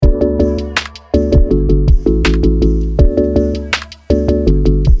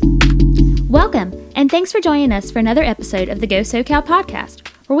thanks for joining us for another episode of the Go SoCal podcast,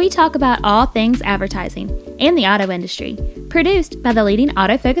 where we talk about all things advertising and the auto industry, produced by the leading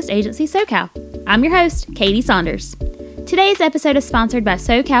auto-focused agency SoCal. I'm your host, Katie Saunders. Today's episode is sponsored by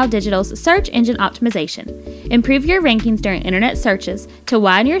SoCal Digital's Search Engine Optimization. Improve your rankings during internet searches to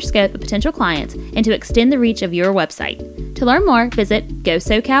widen your scope of potential clients and to extend the reach of your website. To learn more, visit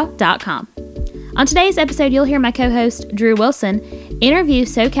gosocal.com. On today's episode, you'll hear my co-host, Drew Wilson, interview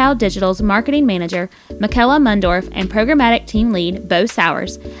SoCal Digital's marketing manager, Michaela Mundorf, and programmatic team lead, Bo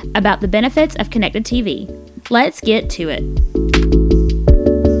Sowers, about the benefits of connected TV. Let's get to it.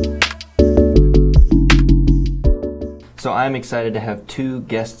 So I'm excited to have two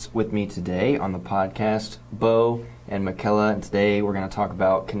guests with me today on the podcast, Bo and Michaela, and today we're going to talk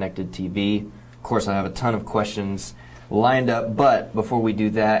about connected TV. Of course, I have a ton of questions lined up, but before we do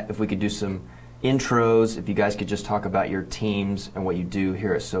that, if we could do some intros, if you guys could just talk about your teams and what you do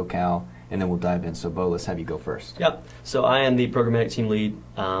here at SoCal, and then we'll dive in. So, Bo, let's have you go first. Yep. So I am the programmatic team lead.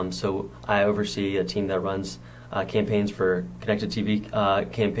 So I oversee a team that runs campaigns for connected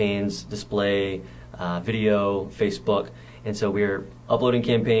TV campaigns, display, video, Facebook. And so we're uploading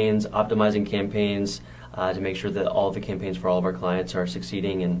campaigns, optimizing campaigns to make sure that all of the campaigns for all of our clients are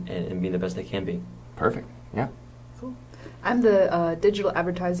succeeding and being the best they can be. Perfect. Yeah. I'm the digital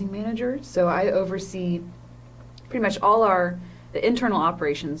advertising manager, so I oversee pretty much all the internal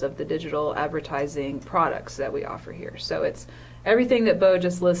operations of the digital advertising products that we offer here. So it's everything that Bo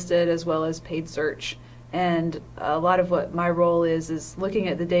just listed, as well as paid search. And a lot of what my role is looking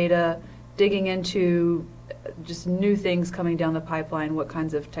at the data, digging into just new things coming down the pipeline. What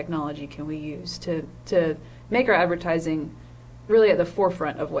kinds of technology can we use to make our advertising really at the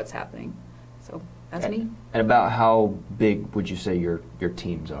forefront of what's happening? So that's me. And about how big would you say your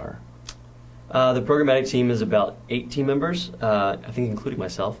teams are? The programmatic team is about 8 team members, I think including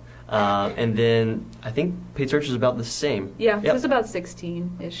myself. And then I think paid search is about the same. Yeah, yep. So it's about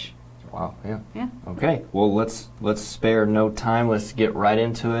 16-ish. Wow, yeah. Yeah. Okay, well, let's spare no time. Let's get right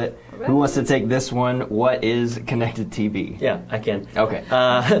into it. Right. Who wants to take this one? What is connected TV? Yeah, I can. Okay.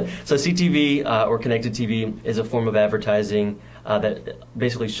 So CTV, or connected TV, is a form of advertising that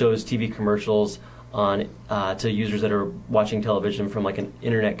basically shows TV commercials on to users that are watching television from like an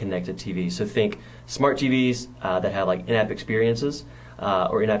internet-connected TV. So think smart TVs that have like in-app experiences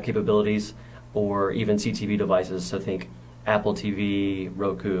or in-app capabilities, or even CTV devices. So think Apple TV,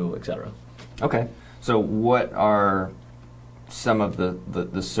 Roku, etc. Okay. So what are some of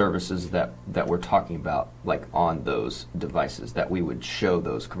the services that we're talking about, like on those devices, that we would show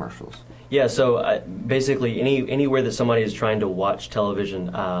those commercials? Yeah, so basically anywhere that somebody is trying to watch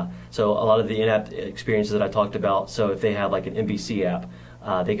television, so a lot of the in-app experiences that I talked about, so if they have like an NBC app,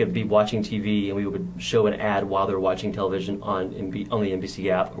 they could be watching TV and we would show an ad while they're watching television on the NBC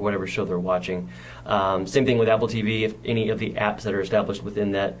app or whatever show they're watching. Same thing with Apple TV. If any of the apps that are established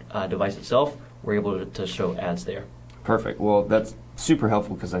within that device itself, we're able to show ads there. Perfect. Well, that's super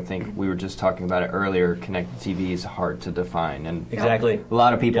helpful because I think we were just talking about it earlier. Connected TV is hard to define, and exactly, a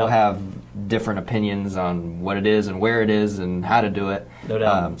lot of people have different opinions on what it is and where it is and how to do it. No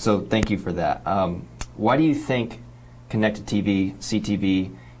doubt. So thank you for that. Why do you think connected TV,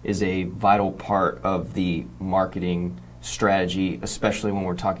 CTV, is a vital part of the marketing strategy, especially when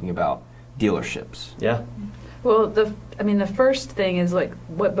we're talking about dealerships? Yeah. Well, the first thing is like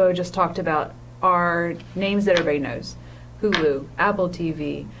what Bo just talked about are names that everybody knows. Hulu, Apple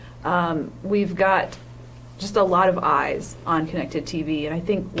TV. We've got just a lot of eyes on connected TV, and I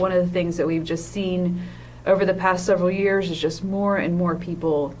think one of the things that we've just seen over the past several years is just more and more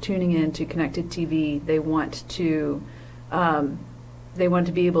people tuning in to connected TV. They want to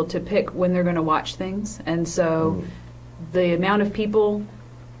be able to pick when they're going to watch things, and so the amount of people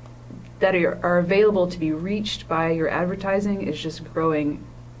that are available to be reached by your advertising is just growing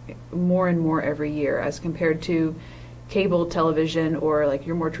more and more every year as compared to cable television or like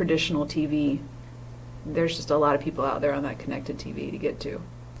your more traditional TV. There's just a lot of people out there on that connected TV to get to.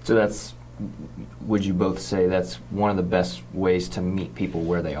 So would you both say that's one of the best ways to meet people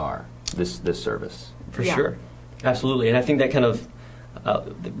where they are, this service? For sure. Absolutely. And I think that kind of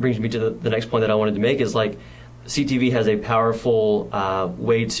brings me to the next point that I wanted to make is like CTV has a powerful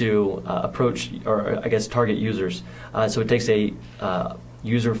way to approach, or I guess target users. So it takes a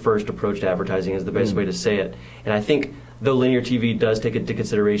user-first approach to advertising is the best way to say it. And I think though linear TV does take into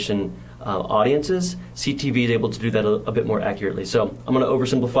consideration audiences, CTV is able to do that a bit more accurately. So I'm going to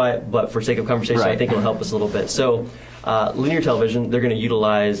oversimplify it, but for sake of conversation, I think it'll help us a little bit. So linear television, they're going to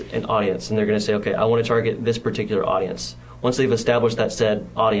utilize an audience, and they're going to say, okay, I want to target this particular audience. Once they've established that said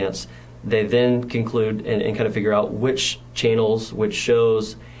audience, they then conclude and kind of figure out which channels, which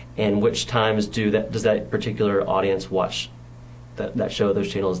shows, and which times does that particular audience watch that show,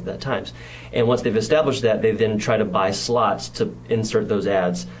 those channels at that times. And once they've established that, they then try to buy slots to insert those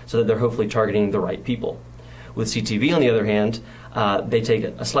ads so that they're hopefully targeting the right people. With CTV, on the other hand, they take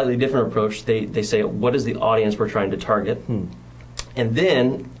a slightly different approach. They say, what is the audience we're trying to target? And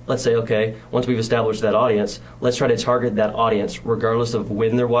then, let's say, okay, once we've established that audience, let's try to target that audience regardless of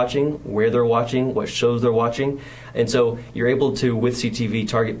when they're watching, where they're watching, what shows they're watching. And so you're able to, with CTV,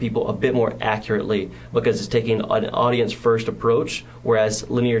 target people a bit more accurately because it's taking an audience-first approach, whereas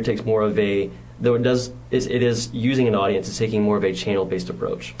linear takes more of it is using an audience, it's taking more of a channel-based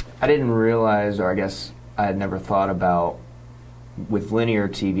approach. I didn't realize, or I guess I had never thought about, with linear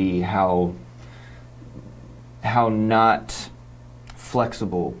TV, how not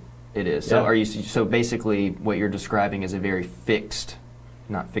flexible it is. So so basically what you're describing is a very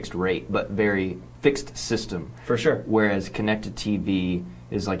not fixed rate, but very fixed system. For sure. Whereas connected TV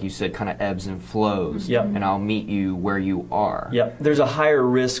is, like you said, kind of ebbs and flows. Yep. And I'll meet you where you are. Yeah, there's a higher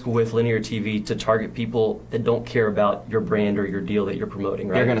risk with linear TV to target people that don't care about your brand or your deal that you're promoting,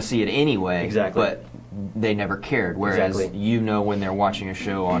 right? They're going to see it anyway. Exactly. But they never cared. Whereas you know when they're watching a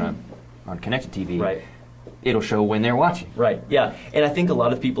show on connected TV. Right. It'll show when they're watching. Right. Yeah. And I think a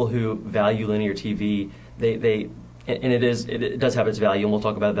lot of people who value linear TV, it does have its value, and we'll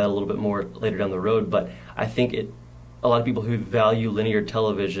talk about that a little bit more later down the road. But I think a lot of people who value linear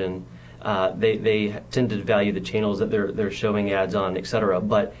television, they tend to value the channels that they're showing ads on, etc.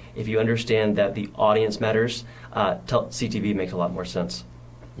 But if you understand that the audience matters, CTV makes a lot more sense.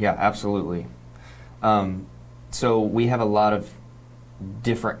 Yeah, absolutely. So we have a lot of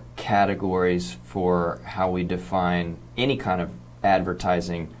different categories for how we define any kind of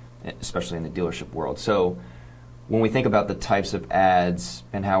advertising, especially in the dealership world. So when we think about the types of ads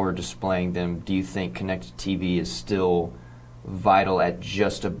and how we're displaying them, do you think connected TV is still vital at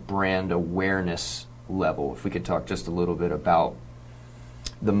just a brand awareness level? If we could talk just a little bit about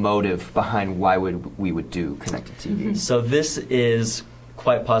the motive behind why we would do connected TV. So this is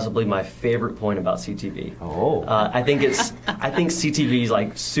quite possibly my favorite point about CTV. Oh. I think CTV is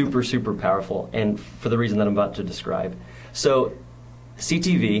like super, super powerful, and for the reason that I'm about to describe. So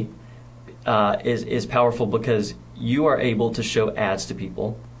CTV is powerful because you are able to show ads to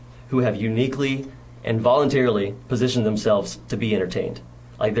people who have uniquely and voluntarily positioned themselves to be entertained.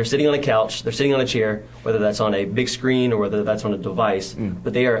 Like they're sitting on a couch, they're sitting on a chair, whether that's on a big screen or whether that's on a device,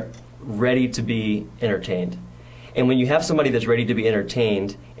 but they are ready to be entertained. And when you have somebody that's ready to be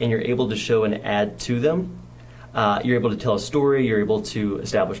entertained and you're able to show an ad to them, you're able to tell a story, you're able to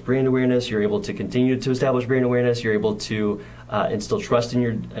establish brand awareness, you're able to continue to establish brand awareness, you're able to instill trust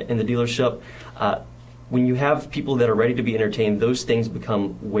in the dealership. When you have people that are ready to be entertained, those things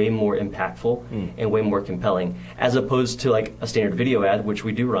become way more impactful and way more compelling, as opposed to like a standard video ad, which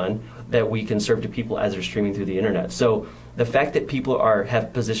we do run, that we can serve to people as they're streaming through the internet. So the fact that people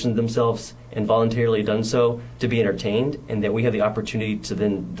have positioned themselves and voluntarily done so to be entertained, and that we have the opportunity to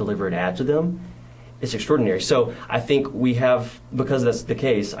then deliver an ad to them, it's extraordinary. So I think we have, because that's the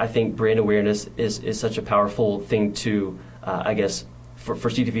case, I think brand awareness is such a powerful thing to, I guess, for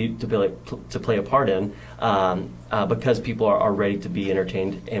CTV to play a part in, because people are ready to be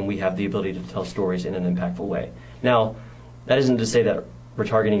entertained, and we have the ability to tell stories in an impactful way. Now, that isn't to say that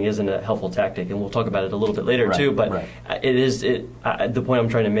retargeting isn't a helpful tactic, and we'll talk about it a little bit later too. But the point I'm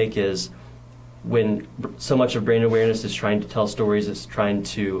trying to make is, when so much of brand awareness is trying to tell stories, it's trying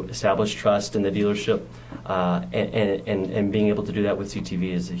to establish trust in the dealership, and being able to do that with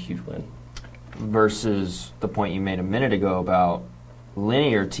CTV is a huge win. Versus the point you made a minute ago about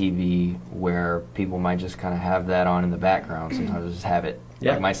linear TV, where people might just kind of have that on in the background. Sometimes just have it,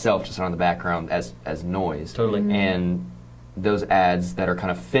 like myself, just on in the background as noise. Totally. And those ads that are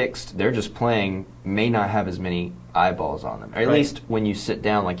kind of fixed, they're just playing, may not have as many eyeballs on them. Or at least when you sit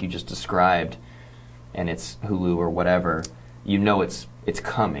down, like you just described, and it's Hulu or whatever, you know it's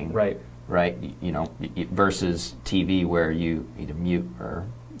coming. Right. You know, versus TV where you either mute or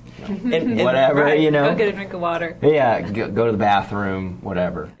and whatever, you know. Go get a drink of water. Yeah, go to the bathroom,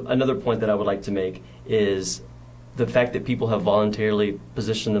 whatever. Another point that I would like to make is the fact that people have voluntarily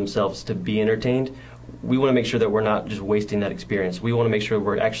positioned themselves to be entertained. We want to make sure that we're not just wasting that experience. We want to make sure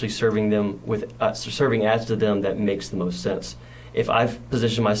we're actually serving them with serving ads to them that makes the most sense. If I've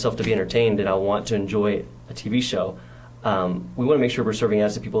positioned myself to be entertained and I want to enjoy a TV show, we want to make sure we're serving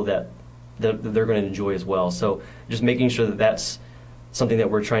ads to people that they're going to enjoy as well. So just making sure that that's something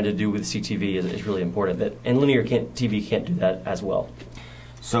that we're trying to do with CTV is really important. And linear TV can't do that as well.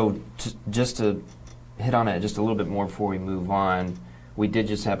 So just to hit on it just a little bit more before we move on, we did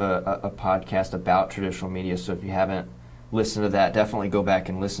just have a podcast about traditional media, so if you haven't listen to that. Definitely go back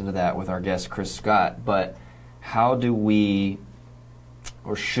and listen to that with our guest, Chris Scott. But how do we,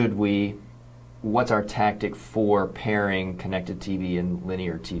 or should we, what's our tactic for pairing connected TV and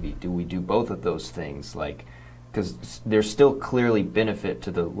linear TV? Do we do both of those things? Like, because there's still clearly benefit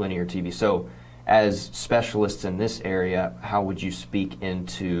to the linear TV. So as specialists in this area, how would you speak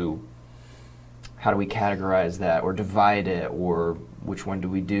into how do we categorize that or divide it, or which one do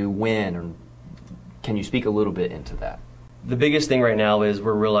we do when? Or can you speak a little bit into that? The biggest thing right now is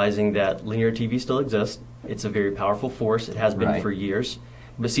we're realizing that linear TV still exists. It's a very powerful force. It has been Right. for years.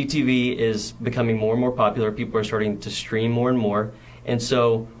 But CTV is becoming more and more popular. People are starting to stream more and more. And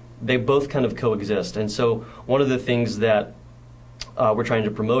so they both kind of coexist. And so one of the things that we're trying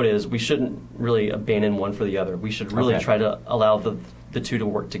to promote is we shouldn't really abandon one for the other. We should really Okay. try to allow the two to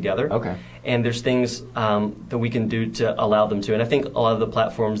work together. Okay. And there's things that we can do to allow them to. And I think a lot of the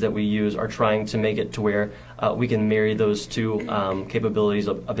platforms that we use are trying to make it to where we can marry those two capabilities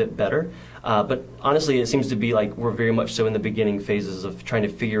a bit better. But honestly, it seems to be like we're very much so in the beginning phases of trying to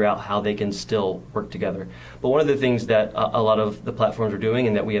figure out how they can still work together. But one of the things that a lot of the platforms are doing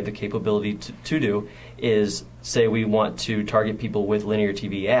and that we have the capability to do is say we want to target people with linear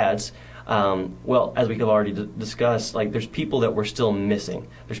TV ads. Well, as we have already discussed, like there's people that we're still missing.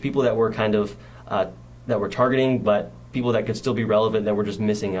 There's people that we're kind of that we're targeting, but people that could still be relevant that we're just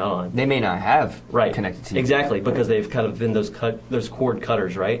missing out on. They may not have Right. connected TV. Exactly, because they've kind of been those cord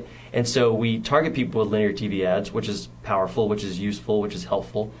cutters, right? And so we target people with linear TV ads, which is powerful, which is useful, which is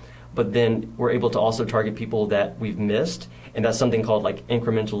helpful. But then we're able to also target people that we've missed, and that's something called like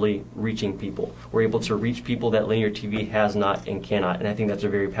incrementally reaching people. We're able to reach people that linear TV has not and cannot, and I think that's a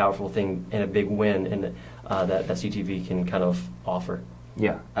very powerful thing and a big win and that CTV can kind of offer.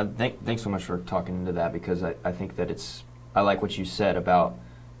 Yeah, thanks so much for talking into that, because I think that I like what you said about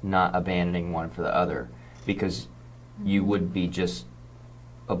not abandoning one for the other, because you would be just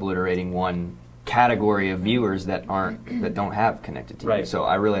obliterating one category of viewers that don't have connected TV. Right. So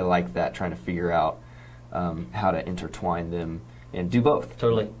I really like that, trying to figure out how to intertwine them and do both.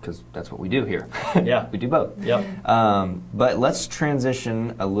 Totally. Because that's what we do here. Yeah. We do both. Yep. But let's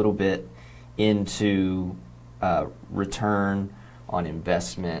transition a little bit into return on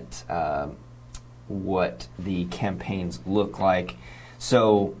investment, what the campaigns look like.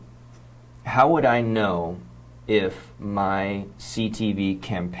 So how would I know if my CTV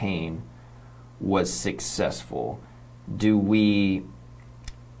campaign was successful? Do we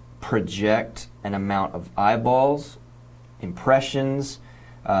project an amount of eyeballs, impressions?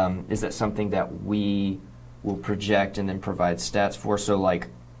 Is that something that we will project and then provide stats for? So like,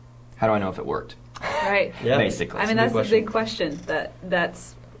 how do I know if it worked? Right. Yeah. Basically. I mean, That's that's a the big big question.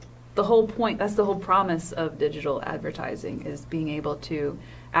 That's the whole point. That's the whole promise of digital advertising, is being able to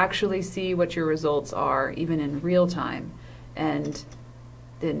actually see what your results are, even in real time, and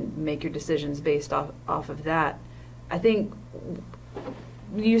then make your decisions based off of that. I think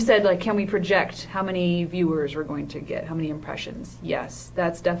you said, like, can we project how many viewers we're going to get, how many impressions? Yes,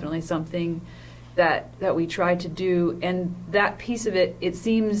 that's definitely something that we try to do, and that piece of it, it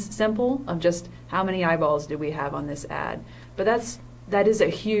seems simple, of just how many eyeballs do we have on this ad, but that is a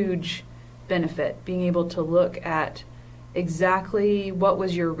huge benefit, being able to look at exactly what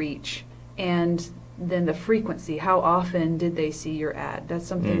was your reach, and then the frequency, how often did they see your ad. That's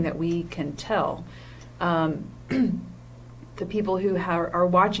something that we can tell. The people who are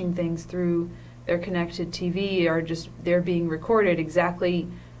watching things through their connected TV they're being recorded exactly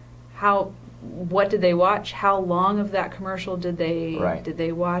what did they watch, how long of that commercial did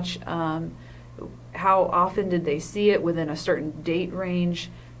they watch, how often did they see it within a certain date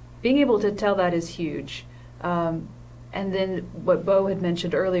range. Being able to tell that is huge. And then what Bo had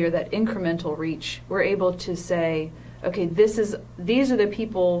mentioned earlier, that incremental reach, we're able to say, okay, these are the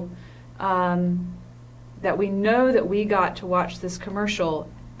people that we know that we got to watch this commercial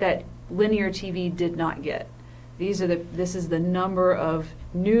that linear TV did not get. This is the number of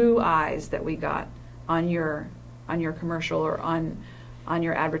new eyes that we got on your commercial or on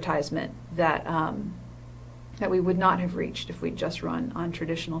your advertisement that we would not have reached if we'd just run on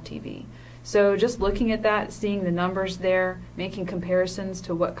traditional TV. So just looking at that, seeing the numbers there, making comparisons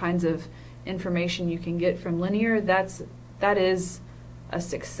to what kinds of information you can get from linear, that is a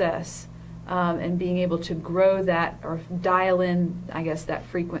success. And being able to grow that or dial in, I guess, that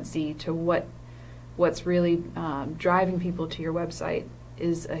frequency to what's really driving people to your website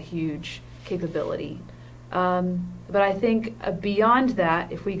is a huge capability. But I think beyond that,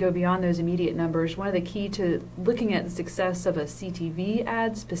 if we go beyond those immediate numbers, one of the key to looking at the success of a CTV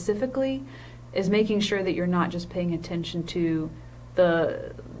ad specifically is making sure that you're not just paying attention to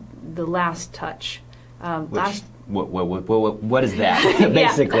the last touch. What is that?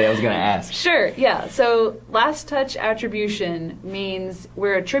 Basically, I was going to ask. Sure, yeah. So last touch attribution means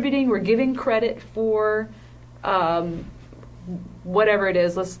we're giving credit for whatever it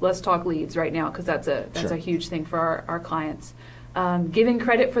is. Let's talk leads right now, because that's a huge thing for our clients. Giving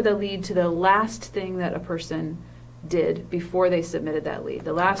credit for the lead to the last thing that a person did before they submitted that lead,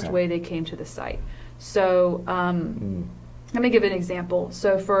 the last way they came to the site. So let me give an example.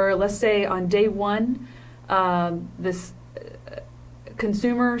 So for, let's say on day one, this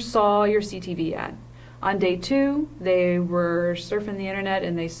consumer saw your CTV ad. On day two, they were surfing the internet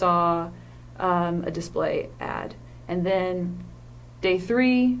and they saw a display ad. And then day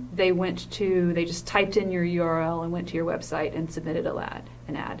three, they just typed in your URL and went to your website and submitted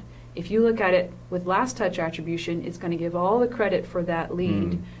an ad. If you look at it with last touch attribution, it's going to give all the credit for that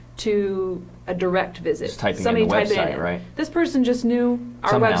lead to a direct visit. Just typing Somebody in the typed website, it in. right? This person just knew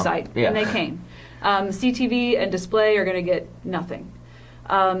our Somehow. website and they came. CTV and display are going to get nothing.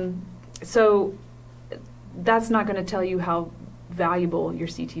 So that's not going to tell you how valuable your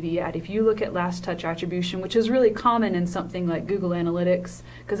CTV ad. If you look at last touch attribution, which is really common in something like Google Analytics,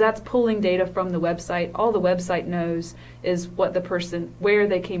 because that's pulling data from the website, all the website knows is where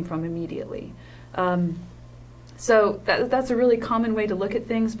they came from immediately. So that's a really common way to look at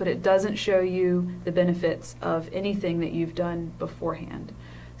things, but it doesn't show you the benefits of anything that you've done beforehand.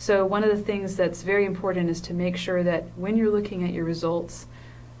 So one of the things that's very important is to make sure that when you're looking at your results,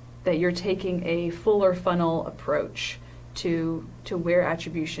 that you're taking a fuller funnel approach to where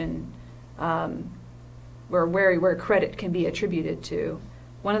attribution, where credit can be attributed to.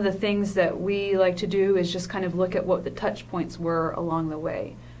 One of the things that we like to do is just kind of look at what the touch points were along the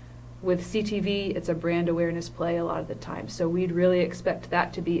way. With CTV, it's a brand awareness play a lot of the time, so we'd really expect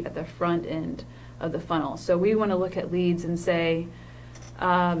that to be at the front end of the funnel. So we want to look at leads and say,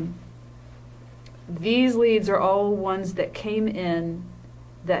 these leads are all ones that came in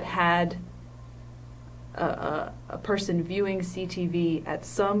that had a person viewing CTV at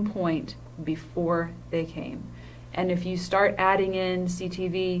some point before they came. And if you start adding in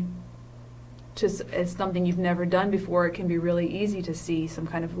CTV as something you've never done before, it can be really easy to see some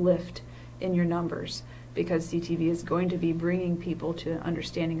kind of lift in your numbers, because CTV is going to be bringing people to an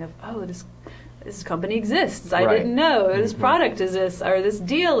understanding of, oh, this company exists. I didn't know. This product exists, or this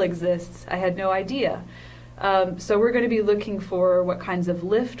deal exists. I had no idea. So we're going to be looking for what kinds of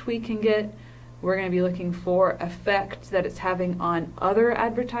lift we can get. We're going to be looking for effect that it's having on other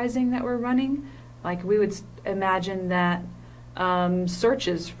advertising that we're running. Like we would imagine that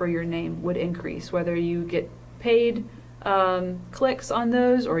searches for your name would increase, whether you get paid clicks on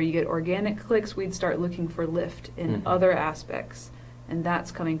those or you get organic clicks. We'd start looking for lift in other aspects, and that's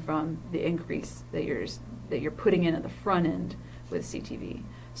coming from the increase that you're putting in at the front end with CTV.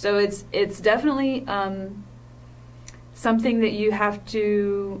 So it's definitely something that you have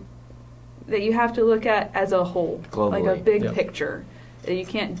to look at as a whole, globally, like a big picture. You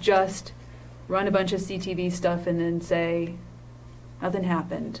can't just run a bunch of CTV stuff and then say nothing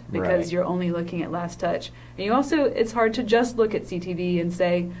happened, because you're only looking at last touch. And you also, it's hard to just look at CTV and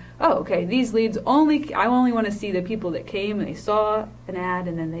say, oh, okay, these leads I only want to see the people that came and they saw an ad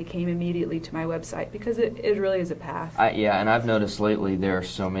and then they came immediately to my website, because it really is a path. And I've noticed lately there are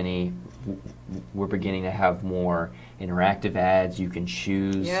so many, we're beginning to have more interactive ads. You can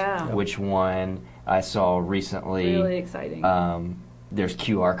choose which one. I saw recently. Really exciting. There's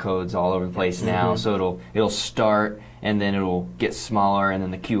QR codes all over the place now, so it'll start and then it'll get smaller and then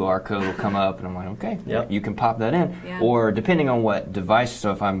the QR code will come up and I'm like, okay, you can pop that in. Yeah. Or depending on what device,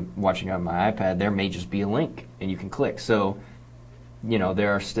 so if I'm watching on my iPad, there may just be a link and you can click. So,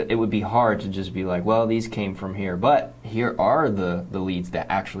 it would be hard to just be like, well, these came from here, but here are the leads that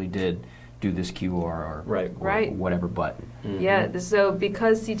actually did do this QR or whatever button. Mm-hmm. Yeah, so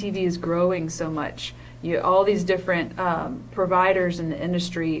because CTV is growing so much, all these different providers in the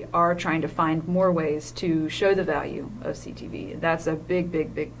industry are trying to find more ways to show the value of CTV. That's a big,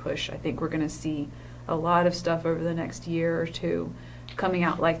 big, big push. I think we're going to see a lot of stuff over the next year or two coming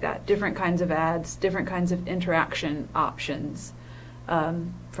out like that. Different kinds of ads, different kinds of interaction options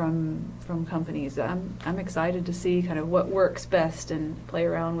from companies. I'm excited to see kind of what works best and play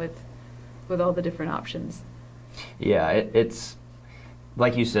around with all the different options. Yeah, it's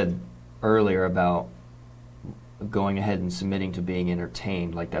like you said earlier about going ahead and submitting to being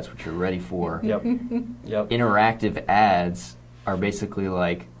entertained, like that's what you're ready for. Yep. Interactive ads are basically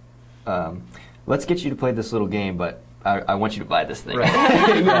like, let's get you to play this little game, but I want you to buy this thing.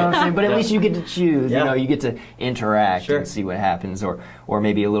 Right. You know what I'm saying? But at least you get to choose. Yeah. You get to interact Sure. and see what happens, or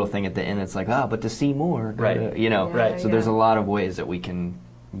maybe a little thing at the end that's like, but to see more, Right. So there's a lot of ways that we can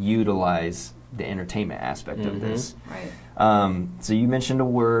utilize the entertainment aspect of this. Right. So you mentioned a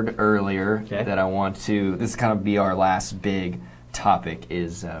word earlier Okay. that I want to, this is kind of be our last big topic,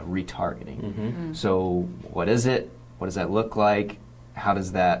 is retargeting. So what is it? What does that look like? How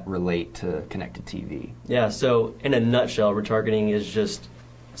does that relate to connected TV? Yeah, so in a nutshell, retargeting is just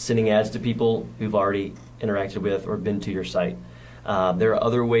sending ads to people who've already interacted with or been to your site. There are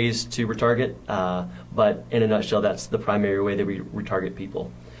other ways to retarget, but in a nutshell, that's the primary way that we retarget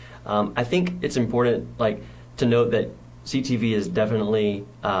people. I think it's important, to note that CTV is definitely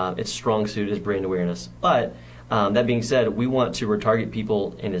its strong suit is brand awareness. But that being said, we want to retarget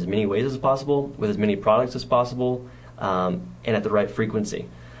people in as many ways as possible, with as many products as possible, and at the right frequency.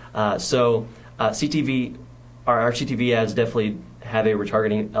 So CTV, our CTV ads definitely have a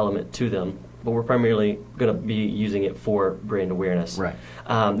retargeting element to them, but we're primarily going to be using it for brand awareness. Right.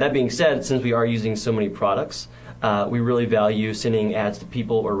 That being said, since we are using so many products, we really value sending ads to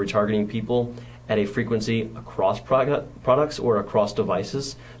people or retargeting people at a frequency across products or across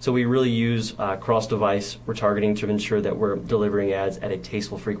devices. So we really use cross-device retargeting to ensure that we're delivering ads at a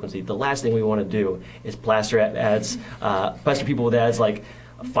tasteful frequency. The last thing we want to do is plaster people with ads like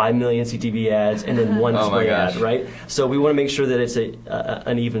 5 million CTV ads and then one display ad, right? So we want to make sure that it's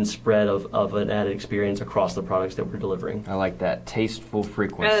an even spread of an ad experience across the products that we're delivering. I like that, tasteful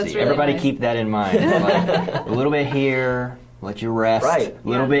frequency. Yeah, that's really Everybody nice. keep that in mind. Like, a little bit here, let you rest. Right. A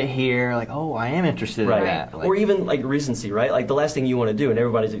little Yeah. bit here, like, oh, I am interested Right. in that. Like, Or even like recency, right? Like the last thing you want to do, and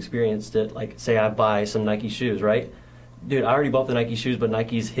everybody's experienced it, like say I buy some Nike shoes, right? Dude, I already bought the Nike shoes, but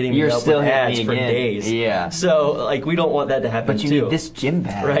Nike's hitting me You're up still with hitting ads me for again. days. Yeah. So like we don't want that to happen but you too. need this gym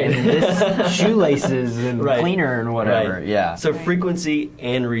bag, Right. and this shoelaces and Right. cleaner and whatever. Right. Yeah. So Right. frequency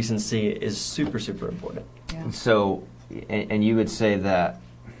and recency is super, super important. Yeah. So, and you would say that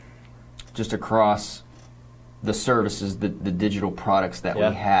just across the services, the digital products that Yeah.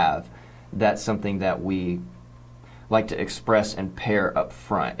 we have, that's something that we like to express and pair up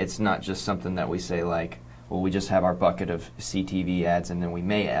front. It's not just something that we say like, well, we just have our bucket of CTV ads and then we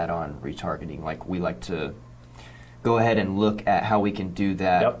may add on retargeting. Like, we like to go ahead and look at how we can do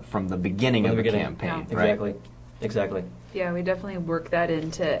that Yep. from the beginning From of the the beginning. campaign, Yeah. right? Exactly. Yeah, we definitely work that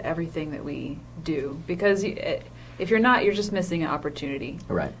into everything that we do, because if you're not, you're just missing an opportunity.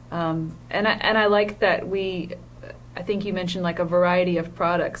 Right. And I like that I think you mentioned like a variety of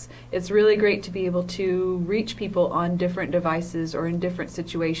products. It's really great to be able to reach people on different devices or in different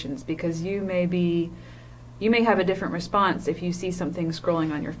situations, because you may have a different response if you see something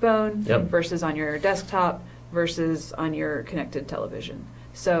scrolling on your phone Yep. versus on your desktop versus on your connected television.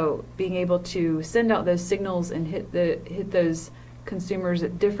 So being able to send out those signals and hit those consumers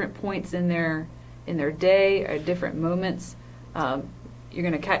at different points in their day, or at different moments, you're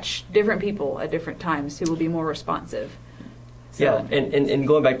going to catch different people at different times who will be more responsive. So, Yeah, and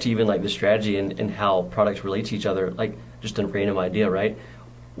going back to even like the strategy and how products relate to each other, like just a random idea, right?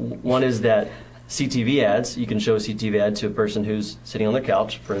 One is that CTV ads, you can show a CTV ad to a person who's sitting on their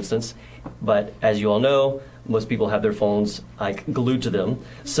couch, for instance, but as you all know, most people have their phones like glued to them.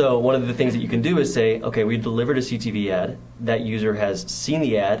 So one of the things that you can do is say, okay, we delivered a CTV ad, that user has seen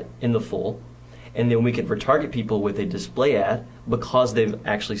the ad in the full, and then we can retarget people with a display ad because they've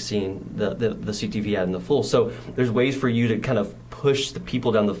actually seen the CTV ad in the full. So there's ways for you to kind of push the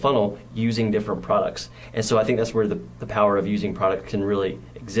people down the funnel using different products. And so I think that's where the power of using product can really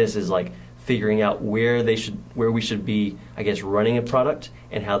exist, is like figuring out where we should be, I guess, running a product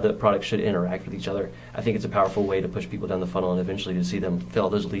and how the product should interact with each other. I think it's a powerful way to push people down the funnel and eventually to see them fill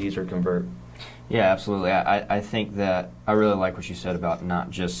those leads or convert. Yeah, absolutely. I think that I really like what you said about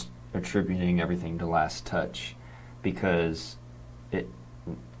not just attributing everything to last touch, because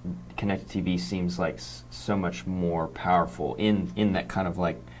connected TV seems like so much more powerful in that kind of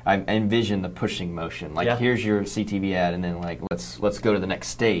like, I envision the pushing motion. Like, Yeah. here's your CTV ad, and then like let's go to the next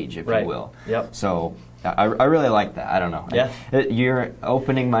stage, if Right. you will. Yep. So I really like that. I don't know. Yeah. You're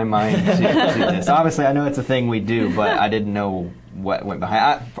opening my mind to this. Obviously, I know it's a thing we do, but I didn't know what went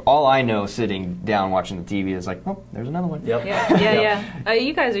behind. All I know sitting down watching the TV is like, oh, there's another one. Yep. yeah.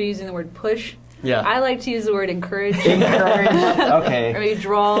 You guys are using the word push. Yeah. I like to use the word encourage. Encourage. Or Okay. maybe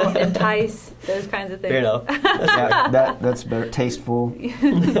draw, entice, those kinds of things. Fair enough. Yeah, that's better. Tasteful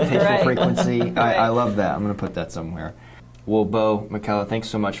Right. frequency. Right. I love that. I'm going to put that somewhere. Well, Bo, Michaela, thanks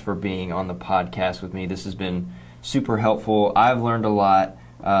so much for being on the podcast with me. This has been super helpful. I've learned a lot.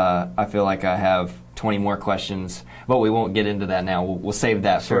 I feel like I have 20 more questions, but we won't get into that now. We'll save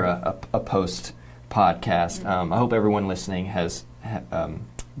that Sure. for a post podcast. I hope everyone listening has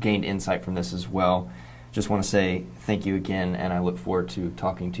gained insight from this as well. Just want to say thank you again, and I look forward to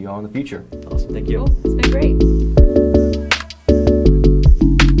talking to you all in the future. Awesome. Thank you. Cool. It's been great.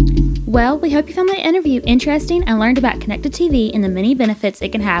 Well, we hope you found the interview interesting and learned about connected TV and the many benefits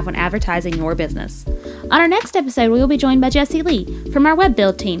it can have when advertising your business. On our next episode, we will be joined by Jesse Lee from our web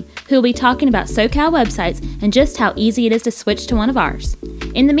build team, who will be talking about SoCal websites and just how easy it is to switch to one of ours.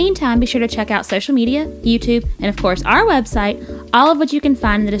 In the meantime, be sure to check out social media, YouTube, and of course our website, all of which you can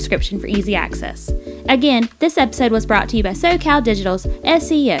find in the description for easy access. Again, this episode was brought to you by SoCal Digital's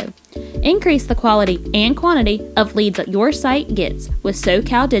SEO. Increase the quality and quantity of leads that your site gets with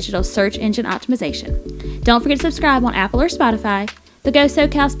SoCal Digital Search Engine Optimization. Don't forget to subscribe on Apple or Spotify. The Go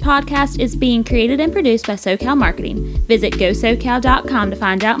SoCal podcast is being created and produced by SoCal Marketing. Visit GoSoCal.com to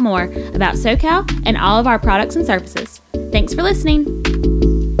find out more about SoCal and all of our products and services. Thanks for listening.